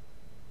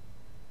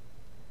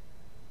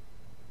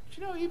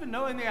 But even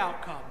knowing the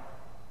outcome,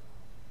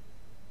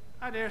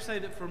 I dare say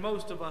that for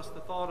most of us,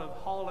 the thought of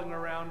hauling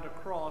around a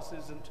cross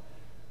isn't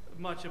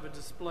much of a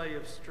display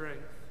of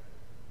strength.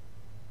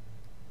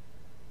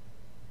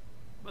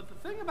 But the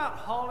thing about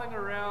hauling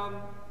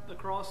around the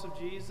cross of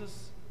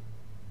Jesus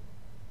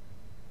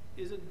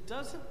is it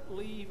doesn't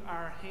leave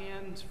our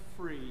hands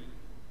free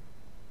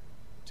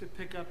to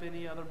pick up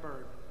any other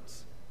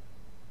burdens.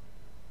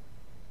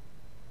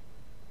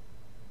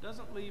 It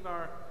doesn't leave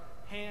our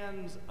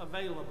hands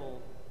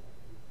available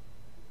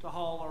to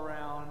haul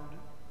around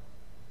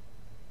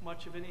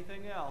much of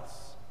anything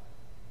else.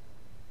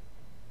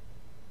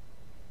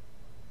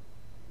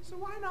 So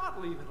why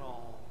not leave it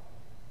all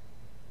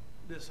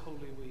this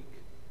Holy Week?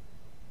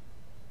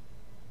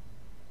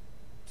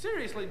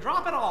 Seriously,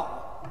 drop it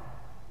all.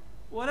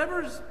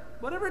 Whatever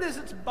it is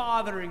that's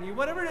bothering you,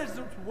 whatever it is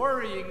that's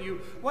worrying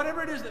you,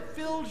 whatever it is that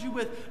fills you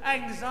with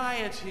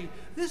anxiety,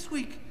 this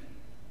week,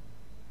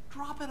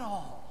 drop it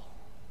all.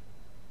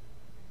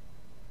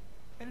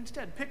 And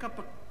instead, pick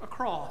up a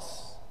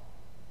cross.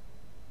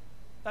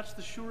 That's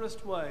the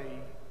surest way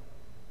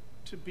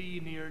to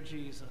be near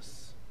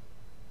Jesus.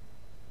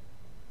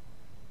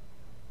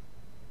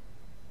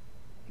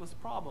 What's the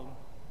problem?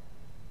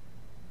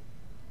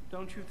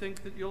 Don't you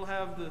think that you'll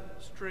have the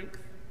strength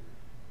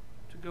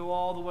to go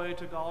all the way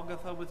to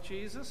Golgotha with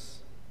Jesus?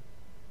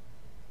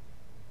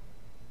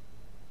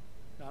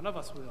 None of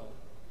us will.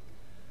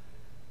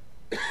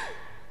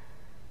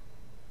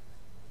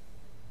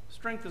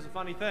 Strength is a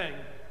funny thing.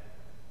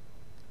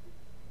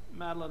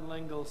 Madeleine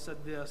L'Engle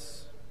said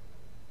this: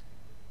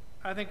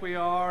 I think we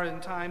are, in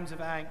times of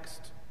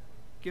angst,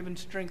 given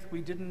strength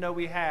we didn't know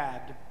we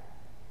had.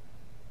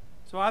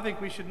 So I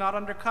think we should not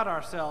undercut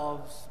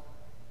ourselves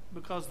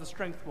because the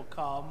strength will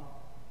come.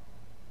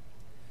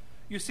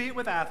 You see it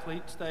with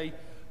athletes. They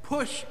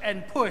push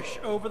and push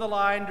over the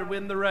line to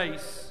win the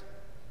race.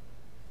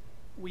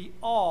 We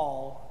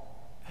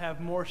all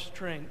have more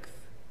strength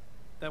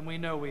than we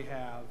know we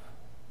have.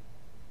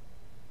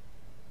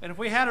 And if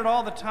we had it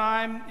all the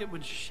time, it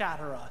would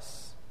shatter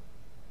us.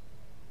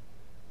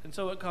 And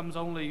so it comes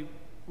only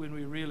when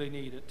we really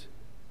need it.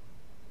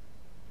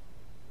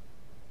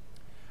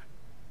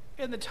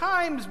 In the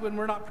times when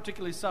we're not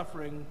particularly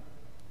suffering,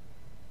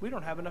 we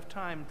don't have enough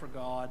time for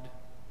God.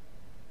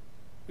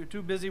 We're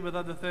too busy with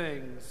other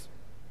things.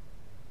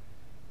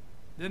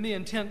 Then the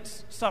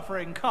intense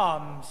suffering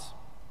comes,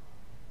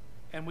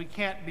 and we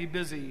can't be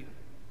busy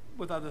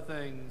with other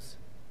things.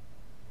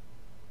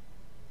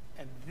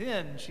 And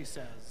then, she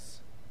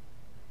says,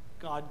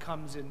 God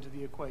comes into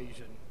the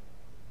equation.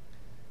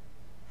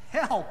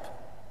 Help!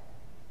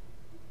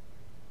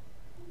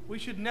 We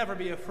should never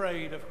be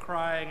afraid of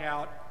crying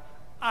out,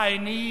 I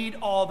need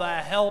all the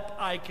help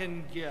I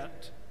can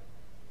get.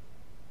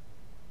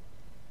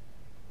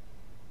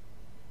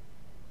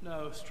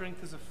 No,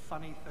 strength is a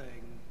funny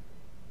thing.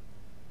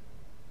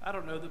 I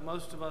don't know that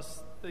most of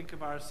us think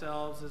of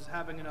ourselves as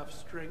having enough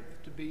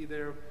strength to be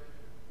there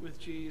with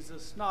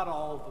Jesus. Not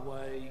all the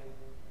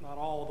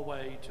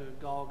way to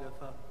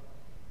Golgotha.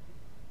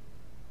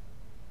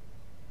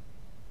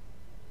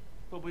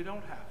 But we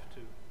don't have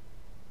to.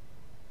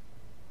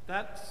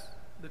 That's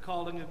the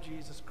calling of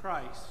Jesus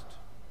Christ,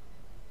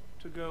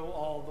 to go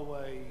all the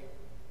way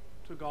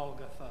to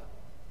Golgotha.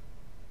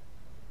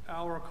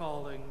 Our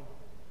calling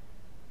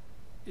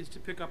is to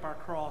pick up our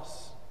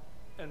cross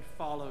and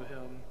follow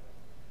him.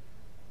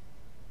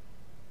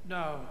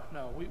 No,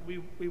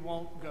 we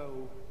won't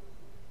go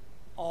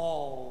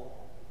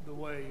all the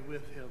way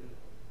with him.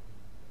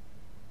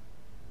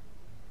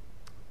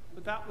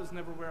 But that was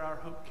never where our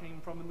hope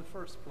came from in the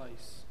first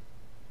place.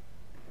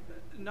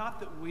 Not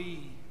that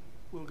we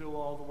will go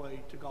all the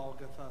way to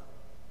Golgotha,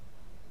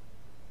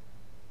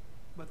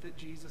 but that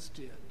Jesus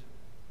did.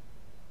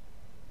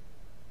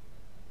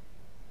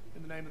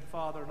 In the name of the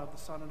Father, and of the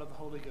Son, and of the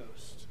Holy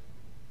Ghost.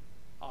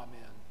 Amen.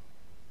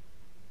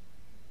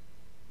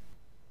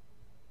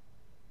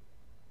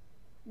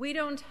 We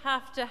don't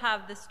have to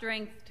have the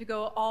strength to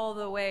go all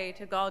the way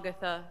to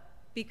Golgotha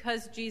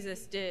because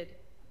Jesus did.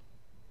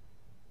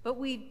 But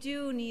we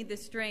do need the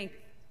strength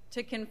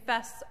to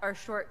confess our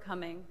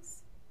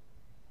shortcomings.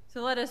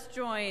 So let us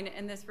join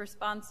in this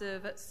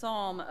responsive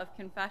psalm of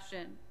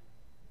confession.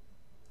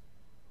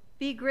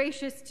 Be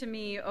gracious to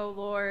me, O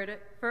Lord,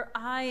 for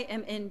I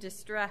am in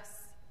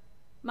distress.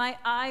 My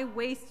eye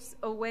wastes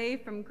away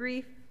from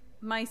grief,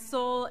 my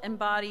soul and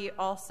body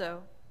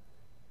also.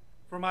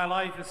 For my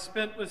life is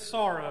spent with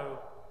sorrow,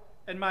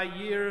 and my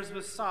years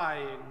with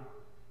sighing.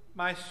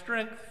 My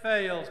strength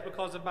fails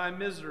because of my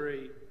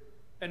misery,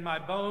 and my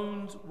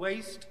bones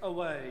waste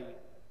away.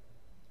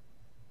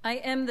 I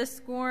am the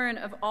scorn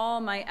of all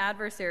my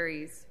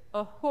adversaries,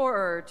 a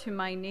horror to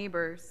my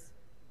neighbors,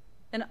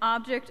 an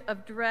object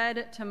of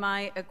dread to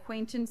my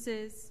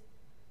acquaintances.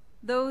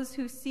 Those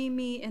who see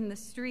me in the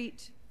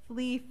street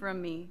flee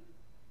from me.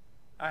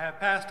 I have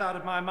passed out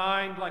of my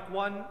mind like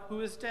one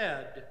who is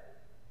dead.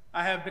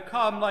 I have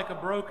become like a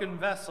broken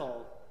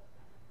vessel,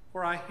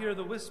 for I hear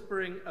the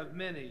whispering of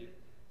many,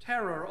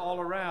 terror all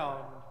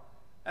around,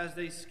 as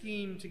they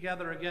scheme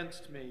together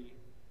against me,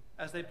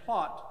 as they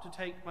plot to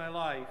take my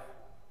life.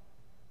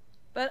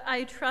 But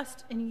I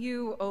trust in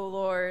you, O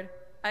Lord.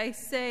 I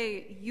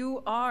say,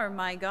 you are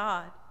my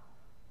God.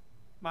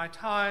 My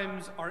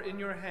times are in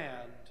your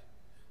hand.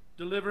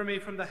 Deliver me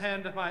from the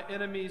hand of my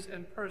enemies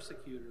and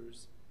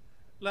persecutors.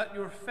 Let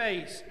your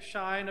face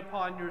shine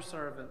upon your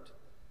servant.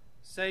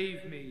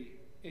 Save me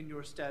in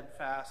your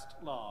steadfast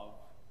love.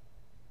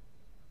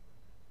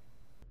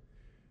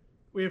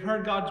 We have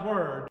heard God's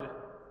word.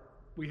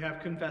 We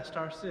have confessed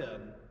our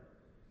sin.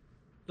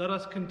 Let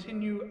us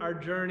continue our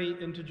journey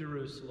into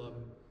Jerusalem,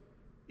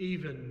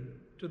 even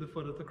to the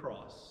foot of the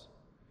cross.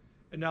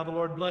 And now the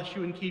Lord bless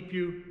you and keep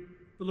you.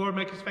 The Lord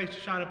make his face to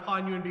shine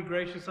upon you and be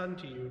gracious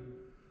unto you.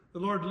 The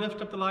Lord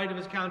lift up the light of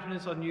his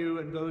countenance on you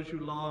and those you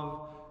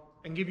love,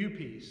 and give you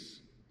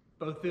peace,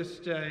 both this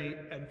day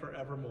and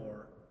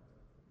forevermore.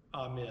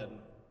 Amen.